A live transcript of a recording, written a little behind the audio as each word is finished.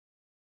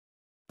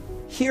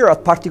Here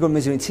at Particle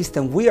Measuring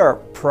System, we are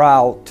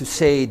proud to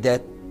say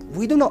that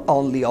we do not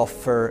only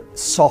offer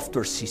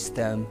software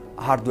system,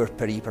 hardware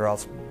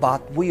peripherals,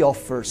 but we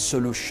offer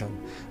solutions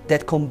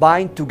that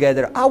combine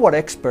together our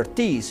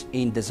expertise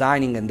in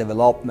designing and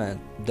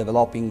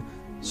developing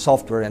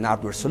software and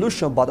hardware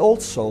solutions, but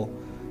also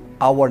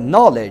our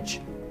knowledge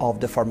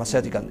of the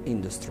pharmaceutical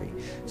industry.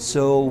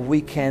 So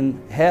we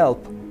can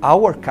help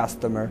our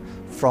customer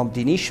from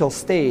the initial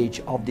stage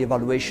of the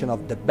evaluation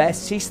of the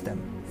best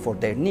system for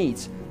their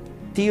needs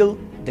till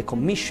the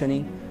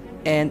commissioning,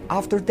 and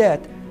after that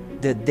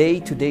the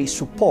day-to-day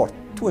support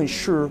to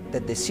ensure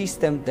that the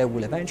system they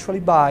will eventually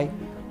buy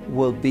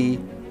will be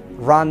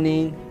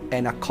running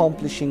and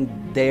accomplishing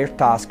their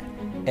task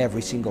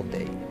every single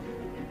day.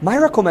 My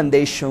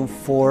recommendation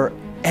for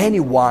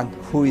anyone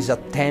who is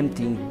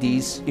attempting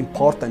this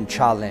important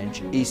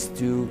challenge is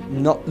to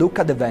not look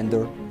at the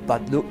vendor,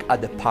 but look at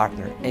the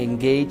partner,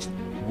 engage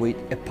with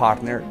a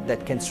partner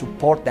that can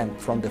support them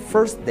from the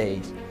first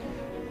days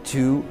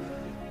to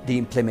the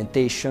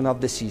implementation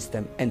of the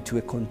system and to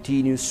a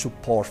continuous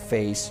support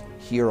phase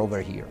year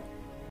over year.